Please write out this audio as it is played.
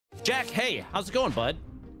Jack, hey, how's it going, bud?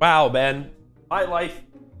 Wow, man. My life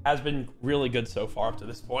has been really good so far up to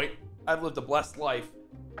this point. I've lived a blessed life.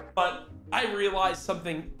 But I realized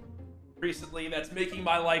something recently that's making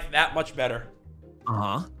my life that much better.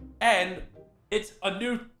 Uh-huh. And it's a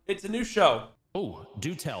new show. Oh,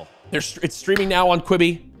 do tell. It's streaming now on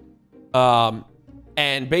Quibi.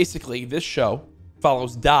 And basically this show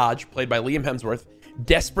follows Dodge, played by Liam Hemsworth,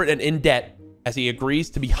 desperate and in debt as he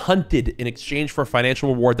agrees to be hunted in exchange for a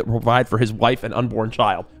financial reward that will provide for his wife and unborn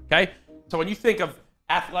child. Okay? So when you think of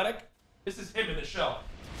athletic, this is him in the show.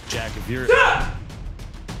 Jack, if you're...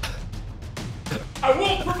 I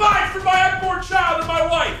will provide for my unborn child and my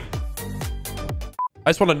wife. I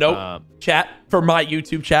just want to note, chat, for my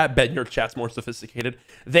YouTube chat, bet your chat's more sophisticated.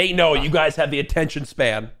 They know you guys have the attention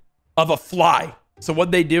span of a fly. So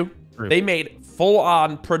what they do, they made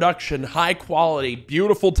full-on production, high-quality,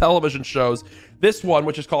 beautiful television shows. This one,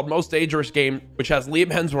 which is called Most Dangerous Game, which has Liam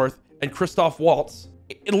Hemsworth and Christoph Waltz.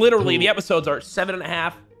 Literally, the episodes are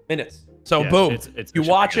 7.5 minutes. So boom, you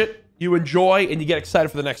watch it, you enjoy, and you get excited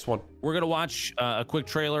for the next one. We're going to watch a quick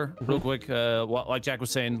trailer, real quick. Like Jack was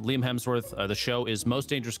saying, Liam Hemsworth, the show is Most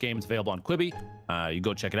Dangerous Game. It's available on Quibi. You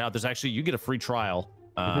go check it out. There's actually, you get a free trial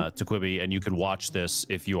to Quibi, and you can watch this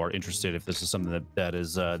if you are interested, if this is something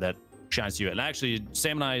that shines to you. And actually,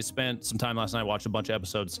 Sam and I spent some time last night, watched a bunch of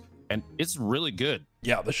episodes, and it's really good.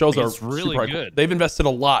 Yeah, the shows are really super good. They've invested a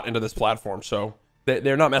lot into this platform, so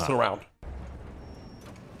they're not messing around.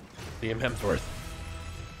 Liam Hemsworth.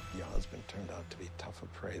 Your husband turned out to be tougher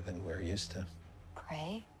prey than we're used to.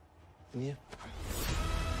 Prey? Yeah.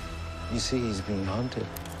 You see, he's being hunted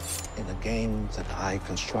in a game that I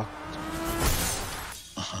construct.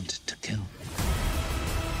 A hunted to kill.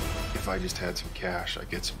 If I just had some cash, I'd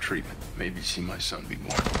get some treatment. Maybe see my son be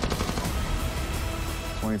born.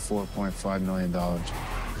 $24.5 million.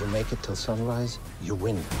 You make it till sunrise, you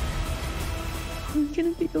win. Are you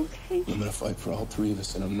gonna be okay? I'm gonna fight for all three of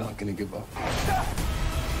us, and I'm not gonna give up.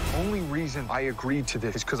 Only reason I agreed to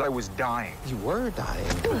this is because I was dying. You were dying.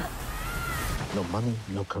 No money,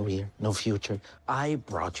 no career, no future. I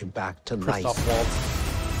brought you back to life. Christoph Waltz.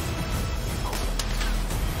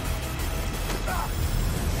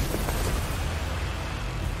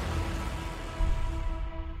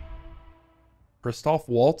 Christoph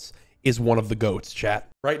Waltz is one of the GOATs, chat.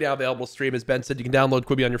 Right now, available stream, as Ben said, you can download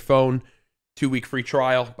Quibi on your phone. 2-week free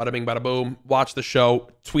trial. Bada bing, bada boom. Watch the show.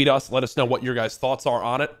 Tweet us. Let us know what your guys' thoughts are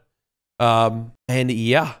on it. And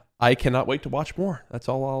yeah, I cannot wait to watch more. That's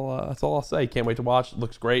all I'll say. Can't wait to watch. It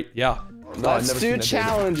looks great. Yeah. Let's do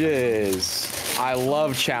challenges. I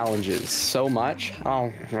love challenges so much.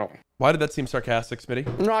 Oh no. Why did that seem sarcastic,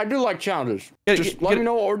 Smitty? No, I do like challenges. Just let me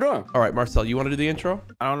know what we're doing. All right, Marcel, you want to do the intro?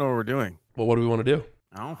 I don't know what we're doing. Well, what do we want to do?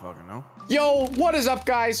 I don't fucking know. Yo, what is up,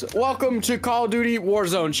 guys? Welcome to Call of Duty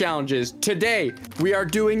Warzone challenges. Today, we are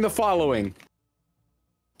doing the following.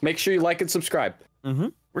 Make sure you like and subscribe.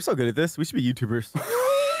 We're so good at this. We should be YouTubers.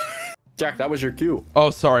 Jack, that was your cue. Oh,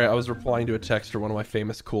 sorry. I was replying to a text from one of my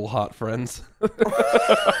famous cool hot friends.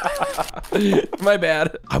 My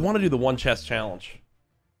bad. I want to do the one chest challenge.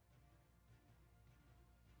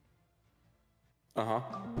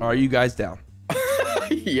 Are you guys down?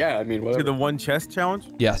 Yeah, I mean, whatever. To the one chest challenge?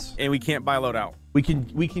 Yes. And we can't buy loadout. We can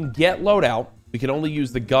get loadout. We can only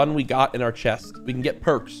use the gun we got in our chest. We can get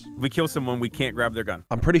perks. If we kill someone, we can't grab their gun.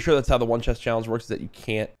 I'm pretty sure that's how the one chest challenge works, is that you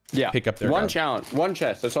can't pick up their gun. One challenge, one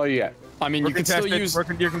chest. That's all you get. I mean, you can still use...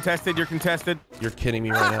 You're contested. You're contested. You're kidding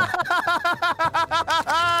me right now.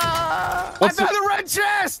 I found the red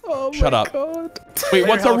chest! Oh Shut up. God. Wait,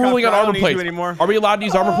 what's our ruling on armor plates? Are we allowed to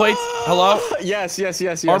use armor plates? Hello? Yes.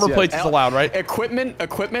 Armor plates is allowed, right? Equipment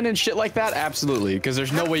and shit like that, absolutely. Because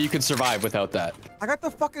there's no way you could survive without that. I got the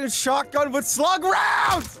fucking shotgun with slug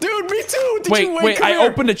rounds! Dude, me too! Wait, I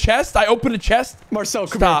opened a chest? Marcel,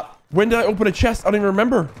 come Stop. When did I open a chest? I don't even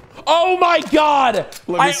remember. Oh my God!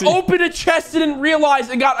 I opened a chest and didn't realize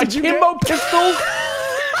I got a Kimbo pistol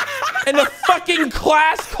and a fucking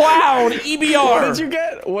class clown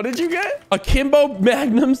EBR. What did you get? A Kimbo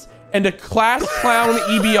Magnums and a class clown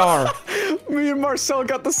EBR. Me and Marcel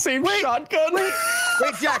got the same shotgun.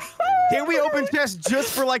 Wait, Jack. Can't we open chests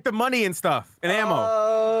just for like the money and stuff and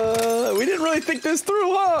ammo? We didn't really think this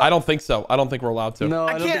through, huh? I don't think so. I don't think we're allowed to. No,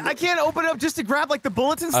 I can't open it up just to grab like the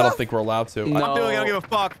bullets and stuff. I don't think we're allowed to. No. I'm doing it. I don't give a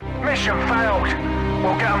fuck. Mission failed.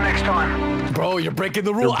 We'll get them next time. Bro, you're breaking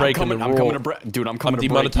the rule. You're breaking the rule. I'm coming to break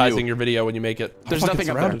demonetizing your video when you make it. There's nothing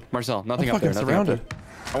up there, Marcel. Nothing up there. I'm fucking surrounded.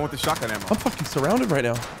 I want the shotgun ammo. I'm fucking surrounded right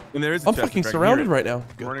now. And there is a I'm fucking surrounded right now.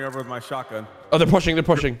 I'm running over with my shotgun. Oh, they're pushing.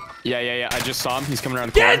 Yeah. I just saw him. He's coming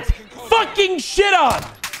around the corner. Get fucking shit on!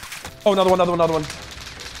 Oh, another one.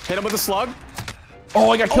 Hit him with a slug.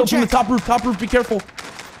 Oh, I got killed from the top roof. Top roof. Be careful.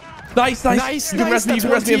 Nice. Nice. You can rest me. You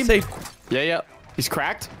can rest me. I'm safe. Yeah. He's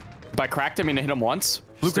cracked. By cracked, I mean I hit him once.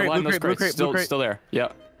 Blue crate, blue crate. Still there.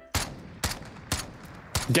 Yeah.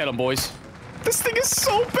 Get him, boys. This thing is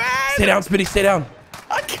so bad. Stay down, Spitty. Stay down.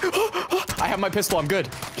 I have my pistol. I'm good.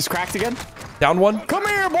 He's cracked again. Down one. Come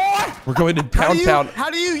here, boy. We're going to pound town. How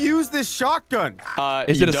do you use this shotgun?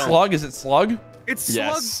 Is it a slug? Is it slug? It's slug.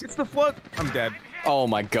 Yes. It's the slug. I'm dead. Oh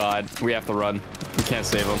my god. We have to run. We can't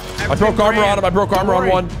save him. I broke armor on him. I broke armor on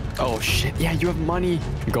one. Oh shit. Yeah, you have money.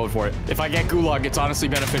 I'm going for it. If I get gulag, it's honestly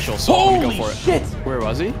beneficial. So I'm gonna go for it. Shit. Where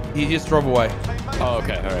was he? He just drove away. Oh,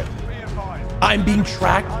 okay. All right. I'm being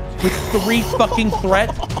tracked with 3 fucking threat.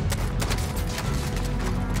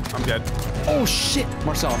 I'm dead. Oh shit.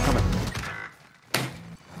 Marcel, I'm coming.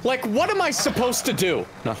 Like, what am I supposed to do?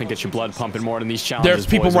 Nothing gets your blood pumping more than these challenges. There's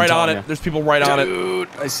people boys, I'm right on telling it. ya. There's people right on it. Dude,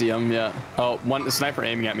 I see him, yeah. Oh, the sniper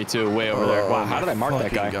aiming at me too, way over there. Wow, how did I mark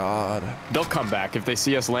that guy? God. They'll come back if they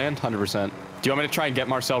see us land, 100%. Do you want me to try and get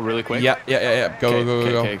Marcel really quick? Yeah. Go.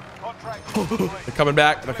 Okay. They're coming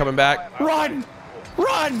back. Run!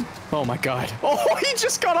 Oh my god. Oh, he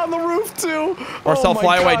just got on the roof too. Marcel,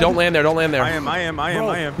 fly away. Don't land there. I am.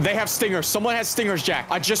 They have stingers. Someone has stingers, Jack.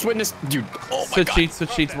 I just witnessed, dude. Oh my god. Switch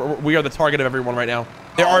sheets. We are the target of everyone right now.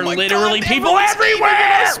 There are my literally God, people everyone's everywhere. aiming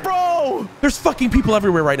at us, bro. There's fucking people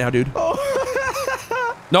everywhere right now, dude.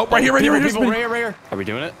 Nope, right here. Right here. Are we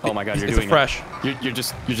doing it? Oh my god, you're It's doing fresh. it. You're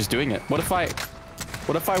just doing it. What if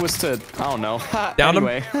I was to, I don't know. Down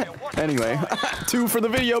anyway. Anyway. 2 for the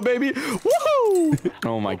video, baby. Woohoo!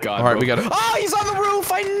 Oh my god. All right, bro. we got it. Oh, he's on the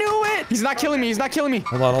roof. I knew it. He's not killing me.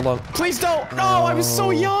 Hold on. Please don't. No, I was so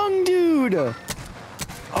young, dude. Oh,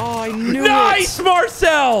 I knew it. Nice,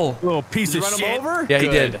 Marcel. Little piece of Run him shit. over? Yeah, he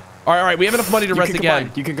Good. did. All right. We have enough money to rest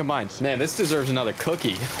again. You can combine. Man, this deserves another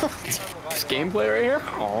cookie. This gameplay right here.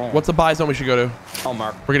 Oh. What's a buy zone we should go to? Oh,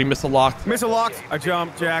 Mark. We're getting missile locked. Missile locked. I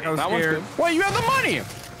jumped, Jack. I was That one's scared. good. Wait, you have the money.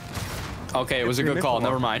 Okay, it was a good call.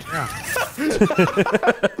 Never mind. Yeah.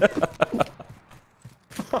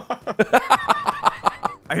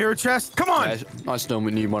 I hear a chest. Come on. I still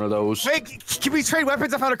need one of those. Hey, can we trade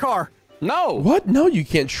weapons? I found a car. No. What? No, you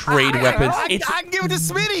can't trade weapons. I can give it to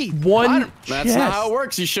Smitty. One That's chest. not how it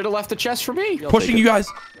works. You should have left the chest for me. Pushing you guys.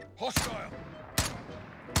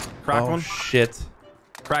 Cracked one. Shit.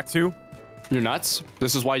 Cracked 2. You're nuts.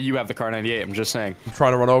 This is why you have the car 98. I'm just saying. I'm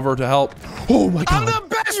trying to run over to help. Oh my god. I'm the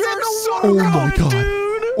best in the Oh world, my god.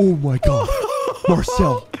 dude. Oh my god.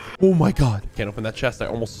 Marcel. Oh my god. Can't open that chest. I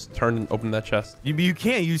almost turned and opened that chest. You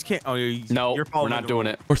can't. You just can't. Oh, No, you're we're not doing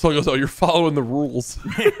it. Marcel goes, oh, you're following the rules.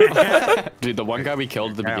 Dude, the one guy we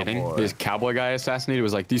killed at the beginning, this cowboy guy assassinated,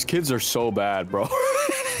 was like, these kids are so bad, bro.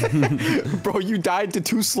 Bro, you died to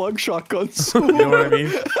 2 slug shotguns. You know what I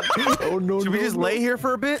mean? Oh, no, Should we just lay here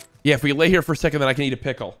for a bit? Yeah, if we lay here for a second, then I can eat a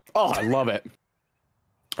pickle. Oh, I love it.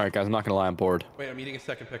 All right, guys, I'm not going to lie. I'm bored. Wait, I'm eating a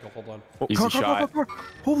second pickle. Hold on. Easy shot.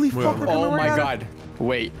 Holy fuck. we're Oh coming my right at god.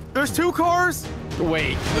 Wait. There's 2 cars.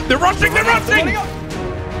 Wait. They're rushing! They're rushing!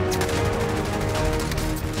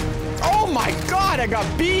 Oh my god, I got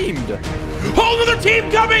beamed. Whole other team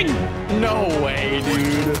coming! No way,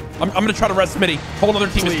 dude. I'm gonna try to res Smitty. Whole other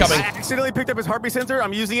team is Please. coming. I accidentally picked up his heartbeat sensor.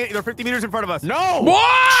 I'm using it. They're 50 meters in front of us. No.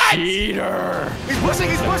 What? Cheater. He's pushing.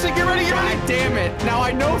 He's pushing. Get ready. Get ready. God damn it. Now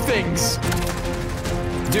I know things.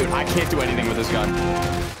 Dude, I can't do anything with this gun.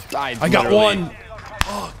 I got literally- one.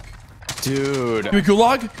 Dude. Do we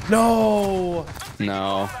gulag? No.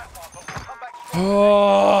 No.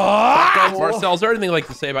 Oh. Marcel, is there anything like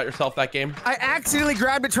to say about yourself that game? I accidentally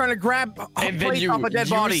grabbed it trying to grab a And then plate you off a dead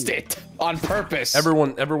body. used it on purpose.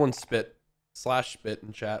 Everyone spit. /spit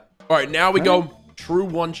in chat. All right, now we go true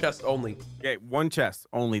 1 chest only. Okay, 1 chest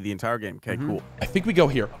only the entire game. Okay, cool. I think we go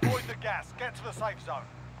here. Avoid the gas. Get to the safe zone.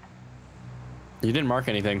 You didn't mark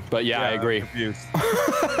anything, but yeah, I agree. People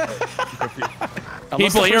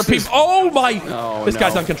here, people. Oh my! Oh, this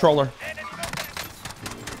guy's no. on controller.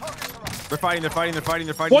 They're fighting.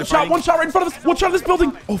 One shot right in front of us. One shot of this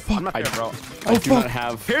building. Oh fuck! I Oh do not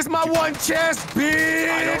have. Here's my 1 chest, bitch.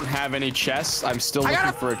 I don't have any chests. I'm still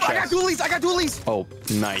looking for a chest. I got dualies. Oh,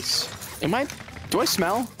 nice. Do I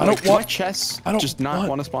smell? I don't do want- my chests I don't just not want-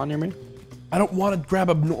 want to spawn near me? I don't want to grab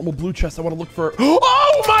a normal blue chest. I want to look for.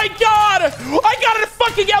 Oh my god! I got a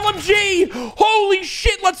fucking LMG! Holy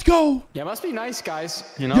shit! Let's go! Yeah, it must be nice, guys.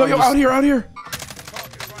 You know. Yo, out here.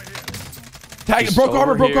 Tag it. Just Broke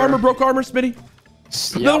armor, over here. Smitty.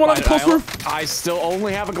 Another one on the close roof. I still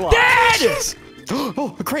only have a glove. Dead!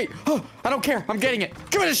 Oh, great. Oh, I don't care. I'm getting it.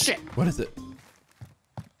 Give me this shit. What is it?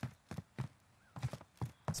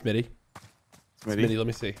 Smitty, let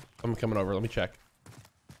me see. I'm coming over. Let me check.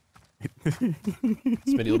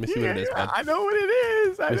 Smitty, let me see what it is, man. I know what it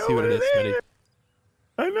is. Let me see what it is, Smitty.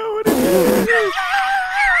 I know what it is.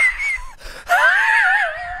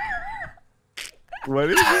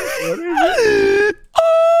 What is it?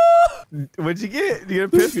 What'd you get? You get a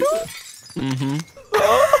pistol? Mm-hmm.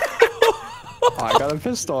 I got a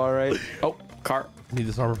pistol, all right. Oh, car. I need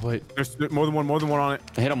this armor plate. There's more than one on it.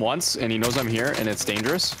 I hit him once, and he knows I'm here, and it's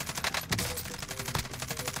dangerous.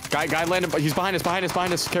 Guy landed, but he's behind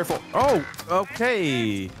us. Careful. Oh,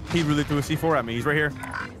 okay. He really threw a C4 at me. He's right here.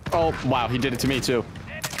 Oh, wow, he did it to me, too.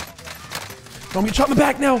 Don't get shot in the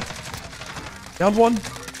back now. Down one.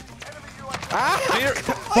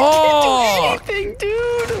 Oh! Anything,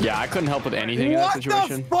 dude. Yeah, I couldn't help with anything in that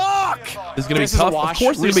situation. What the fuck? This is gonna be tough. Of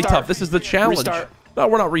course, it's gonna be tough. This is the challenge. Restart. No,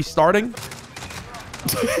 we're not restarting.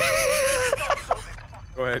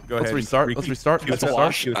 Go ahead. Let's restart. Let's restart. That's a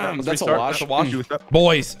wash. That's a wash.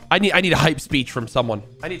 Boys, I need a hype speech from someone.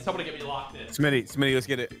 I need someone to get me locked in. Smitty, let's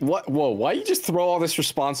get it. What? Whoa, why you just throw all this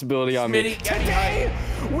responsibility on me? Today,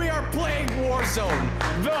 we are playing Warzone.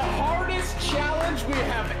 The hardest challenge we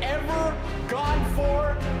have ever gone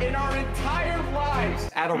for in our entire lives.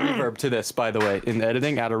 Add a reverb to this, by the way. In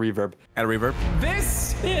editing, add a reverb. Add a reverb.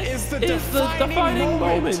 This is the defining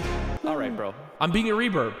moment. All right, bro. I'm being a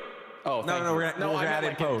reverb. Oh, no, we're gonna add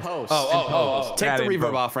in post. Oh. Take the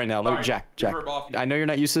reverb off right now. Let me, Jack. I know you're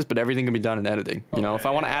not used to this, but everything can be done in editing. You know, if I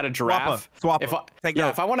want to add a giraffe, if you want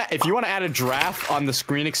to add a giraffe on the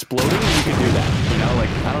screen exploding, you can do that. You know, like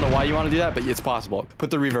I don't know why you want to do that, but it's possible. Put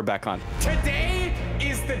the reverb back on. Today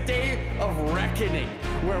is the day of reckoning,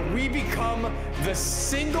 where we become the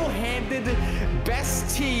single-handed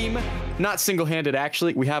best team. Not single-handed,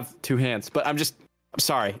 actually. We have two hands, but I'm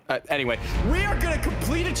sorry. Anyway, we are gonna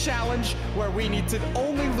complete a challenge where we need to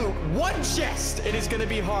only loot one chest. It is gonna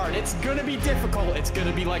be hard. It's gonna be difficult. It's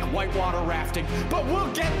gonna be like whitewater rafting, but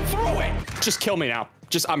we'll get through it. Just kill me now.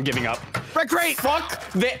 I'm giving up. Red crate! Fuck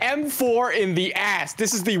the M4 in the ass.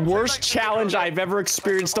 This is the worst challenge I've ever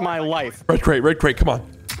experienced in my life. Red crate, come on.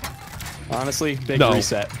 Honestly, big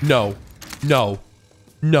reset. No.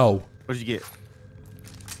 What'd you get?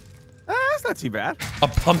 That's not too bad. A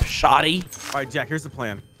pump shotty. All right, Jack, here's the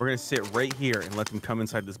plan. We're gonna sit right here and let them come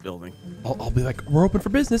inside this building. I'll be like, we're open for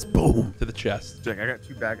business. Boom, to the chest. Jack, I got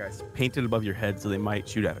two bad guys painted above your head, so they might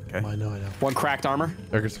shoot at it. Okay. I know. One cracked armor.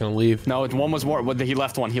 They're just gonna leave. No, one was more. He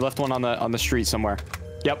left one. He left one on the street somewhere.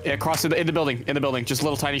 Yep, across in the building. Just a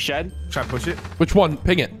little tiny shed. Try to push it. Which one?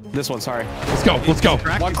 Ping it. This one. Sorry. Let's go.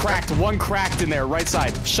 One cracked in there, right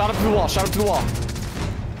side. Shot up to the wall.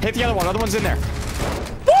 Hit the other one. Other one's in there.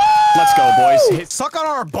 Let's go, boys. Suck on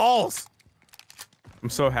our balls. I'm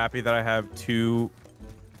so happy that I have two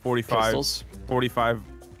 45 or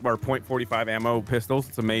 .45 ammo pistols.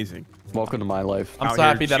 It's amazing. Welcome to my life. I'm so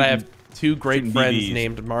happy that I have two great friends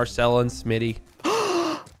named Marcel and Smitty.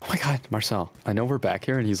 Oh my God, Marcel. I know we're back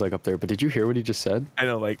here and he's like up there, but did you hear what he just said? I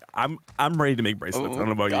know, like I'm ready to make bracelets. I don't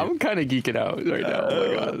know about you. I'm kind of geeking out right now. Oh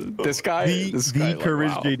my God, this guy, the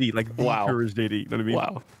CouRageJD, like the CouRageJD. You know what I mean?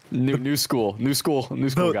 Wow. New school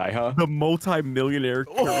guy, huh? The multi-millionaire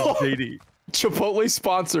CouRageJD. Chipotle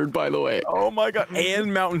sponsored, by the way. Oh my God,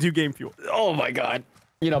 and Mountain Dew game fuel. Oh my God.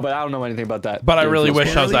 You know, but I don't know anything about that. But I really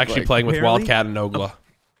wish I was actually playing with Wildcat and Nogla.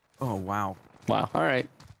 Oh wow. Wow. All right.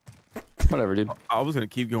 Whatever, dude. I was gonna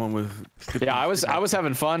keep going with. Yeah, I was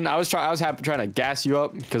having fun. I was trying to gas you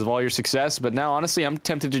up because of all your success. But now, honestly, I'm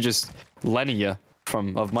tempted to just Lenny you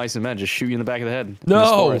of Mice and Men, just shoot you in the back of the head.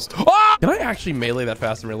 No. Can I actually melee that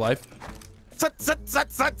fast in real life? Sut.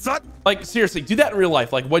 Like seriously, do that in real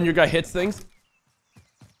life. Like when your guy hits things.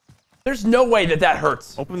 There's no way that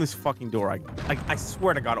hurts. Open this fucking door. I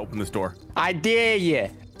swear to God, open this door. I dare you.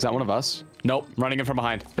 Is that one of us? Nope. Running in from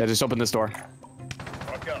behind. Yeah, just open this door.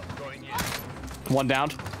 One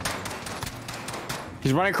downed.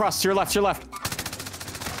 He's running across to your left.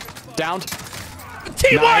 Downed.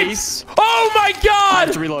 Nice. Oh my God. I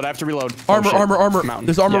have to reload. Armor. Mountain.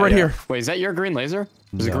 There's armor right here. Wait, is that your green laser?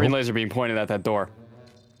 There's a green laser being pointed at that door.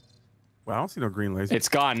 Well, I don't see no green laser. It's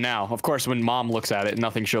gone now. Of course, when Mom looks at it,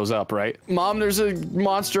 nothing shows up, right? Mom, there's a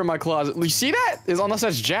monster in my closet. You see that? Unless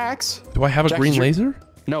that's Jack's. Do I have a green laser?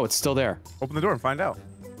 No, it's still there. Open the door and find out.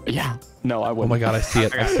 Yeah. No, I wouldn't. Oh my God, I see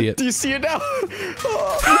it. Do you see it now?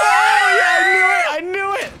 Oh, yeah, I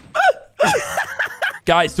knew it.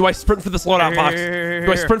 Guys, do I sprint for this loadout box?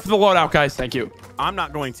 Do I sprint for the loadout, guys? Thank you. I'm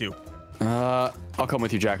not going to. I'll come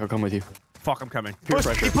with you, Jack. I'll come with you. Fuck, I'm coming. He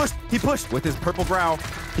pushed with his purple brow.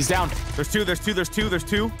 He's down. There's two.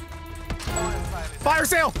 Fire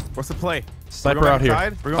sale. What's the play? Sniper out here. I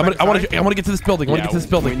want to get to this building.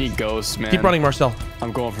 We need ghosts, man. Keep running, Marcel.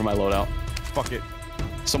 I'm going for my loadout. Fuck it.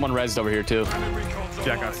 Someone rezzed over here too.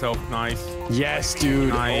 Jack got self. Nice. Yes,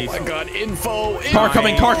 dude. Nice. Oh my god. Info. Car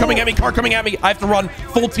coming at me. Car coming at me. I have to run.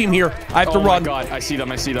 Full team here. I have to run. Oh my god. I see them.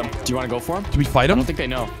 Do you want to go for them? Do we fight them? I don't think they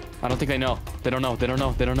know. They don't know. They don't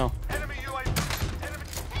know.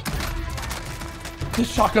 This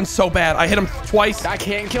shotgun's so bad. I hit him twice. I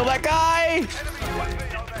can't kill that guy.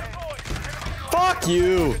 Fuck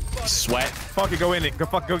you. Sweat. Fuck it. Go in it.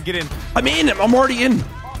 Go get in. I'm in. I'm already in.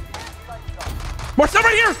 Marcel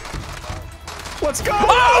right here. Let's go.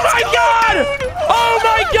 Oh my god. Dude. Oh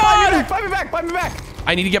my god. Buy me back.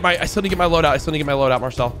 I still need to get my loadout,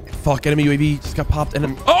 Marcel. Fuck, enemy UAV just got popped. And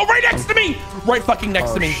oh, right next to me. Right fucking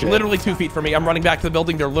next to me. Shit. Literally 2 feet from me. I'm running back to the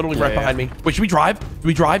building. They're literally right behind me. Wait, should we drive? Do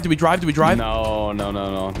we drive? No.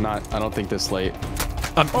 Not. I don't think this late.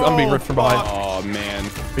 I'm being ripped from behind. Oh man.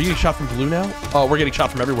 Are you getting shot from blue now? Oh, we're getting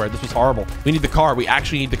shot from everywhere. This was horrible. We need the car. We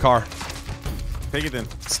actually need the car. Take it then.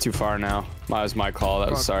 It's too far now. That was my call. That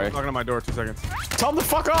was sorry. Knocking on my door. 2 seconds. Tell them to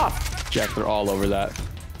fuck off. Jack, they're all over that.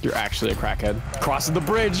 You're actually a crackhead. Crossing the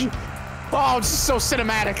bridge. Oh, it's so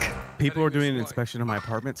cinematic. People are doing an inspection of my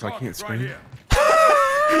apartment, so I can't scream.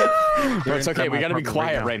 It's okay. We gotta be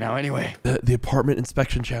quiet right now anyway. The apartment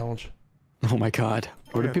inspection challenge. Oh my god.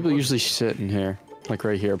 Where do people usually sit in here? Like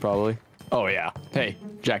right here, probably. Oh yeah. Hey,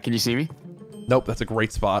 Jack, can you see me? Nope, that's a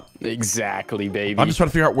great spot. Exactly, baby. I'm just trying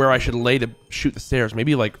to figure out where I should lay to shoot the stairs.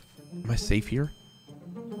 Maybe like, am I safe here?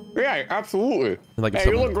 Yeah, absolutely. Like hey,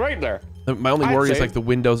 you look great there. My only worry is like the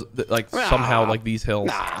windows, like somehow like these hills.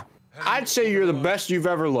 Nah. I'd say you're the best you've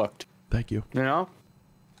ever looked. Thank you. You know?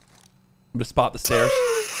 I'm gonna spot the stairs.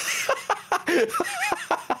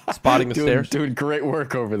 Spotting the stairs. Doing great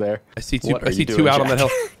work over there. I see two. I see two out on that hill.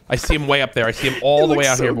 I see him way up there. I see him all the way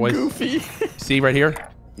out here, boys. Goofy. See right here.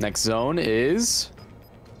 Next zone is.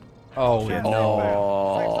 Oh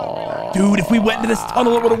no. Dude, if we went into this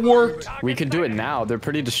tunnel, it would have worked. We could do it now. They're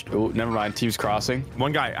pretty. Oh, never mind. Team's crossing.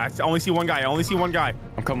 One guy. I only see one guy.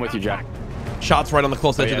 I'm coming with you, Jack. Shots right on the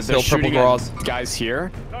close edge of this hill. Purple grass. Guys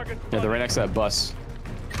here. Yeah, they're right next to that bus.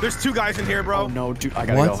 There's 2 guys in here, bro. Oh no, dude. I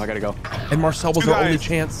gotta go. And Marcel was our only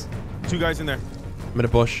chance. 2 guys in there. I'm in a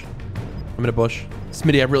bush.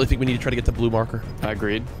 Smitty, I really think we need to try to get the blue marker. I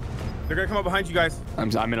agreed. They're gonna come up behind you guys.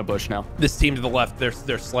 I'm in a bush now. This team to the left, they're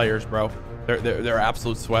slayers, bro. They're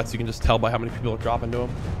absolute sweats. You can just tell by how many people are dropping to them.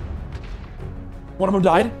 One of them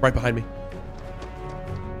died. Right behind me.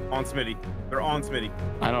 On Smitty. They're on Smitty.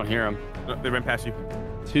 I don't hear him. They ran past you.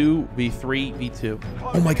 2v3 v2.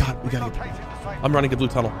 Oh my god, we gotta get. I'm running to blue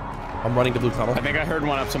tunnel. I think I heard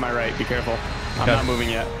one up to my right. Be careful. I'm not moving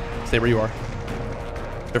yet. Stay where you are.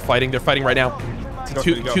 They're fighting right now.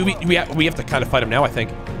 We have to kind of fight them now, I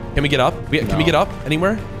think. Can we get up? Can we get up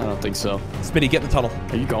anywhere? I don't think so. Smitty, get in the tunnel.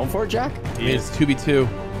 Are you going for it, Jack? I mean, it's 2v2.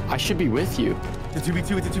 I should be with you. It's a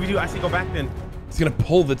 2v2. It's a 2v2. I say go back then. It's gonna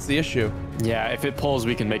pull. That's the issue. Yeah, if it pulls,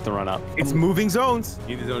 we can make the run up. It's moving zones.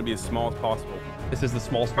 You need the zone to be as small as possible. This is the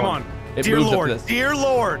smallest Come one. on. It Dear moves Lord. up to this. Dear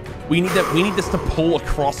Lord. We need that. We need this to pull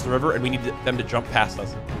across the river, and we need them to jump past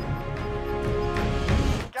us.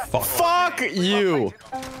 Fuck. Fuck you.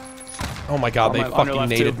 Oh my god, they fucking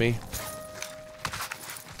naded me.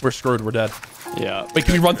 We're screwed. We're dead. Yeah. Wait,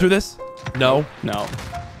 can we run through this? No.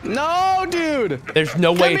 No, dude. There's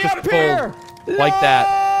no way it just pulled like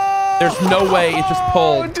that. There's no way it just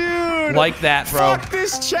pulled like that, bro. Fuck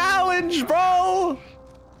this challenge, bro.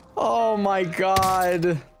 Oh my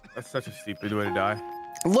god. That's such a stupid way to die.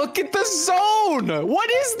 Look at the zone. What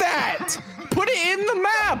is that? Put it in the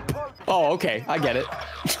map. Oh, okay. I get it.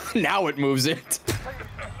 Now it moves it.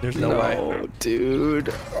 There's no way.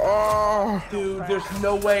 Dude. Oh. Dude, there's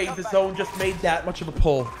no way the zone just made that much of a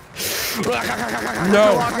pull.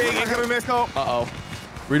 No. Uh-oh.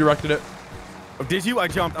 Redirected it. Oh, did you? I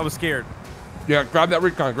jumped. I was scared. Yeah, grab that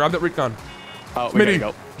recon. Grab that recon. Oh, we gotta Smitty,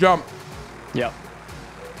 go. jump. Yep.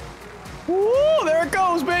 Woo, there it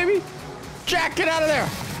goes, baby. Jack, get out of there.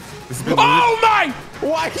 Oh my!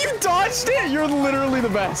 Why you dodged it? You're literally the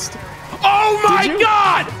best. Oh my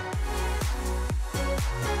god!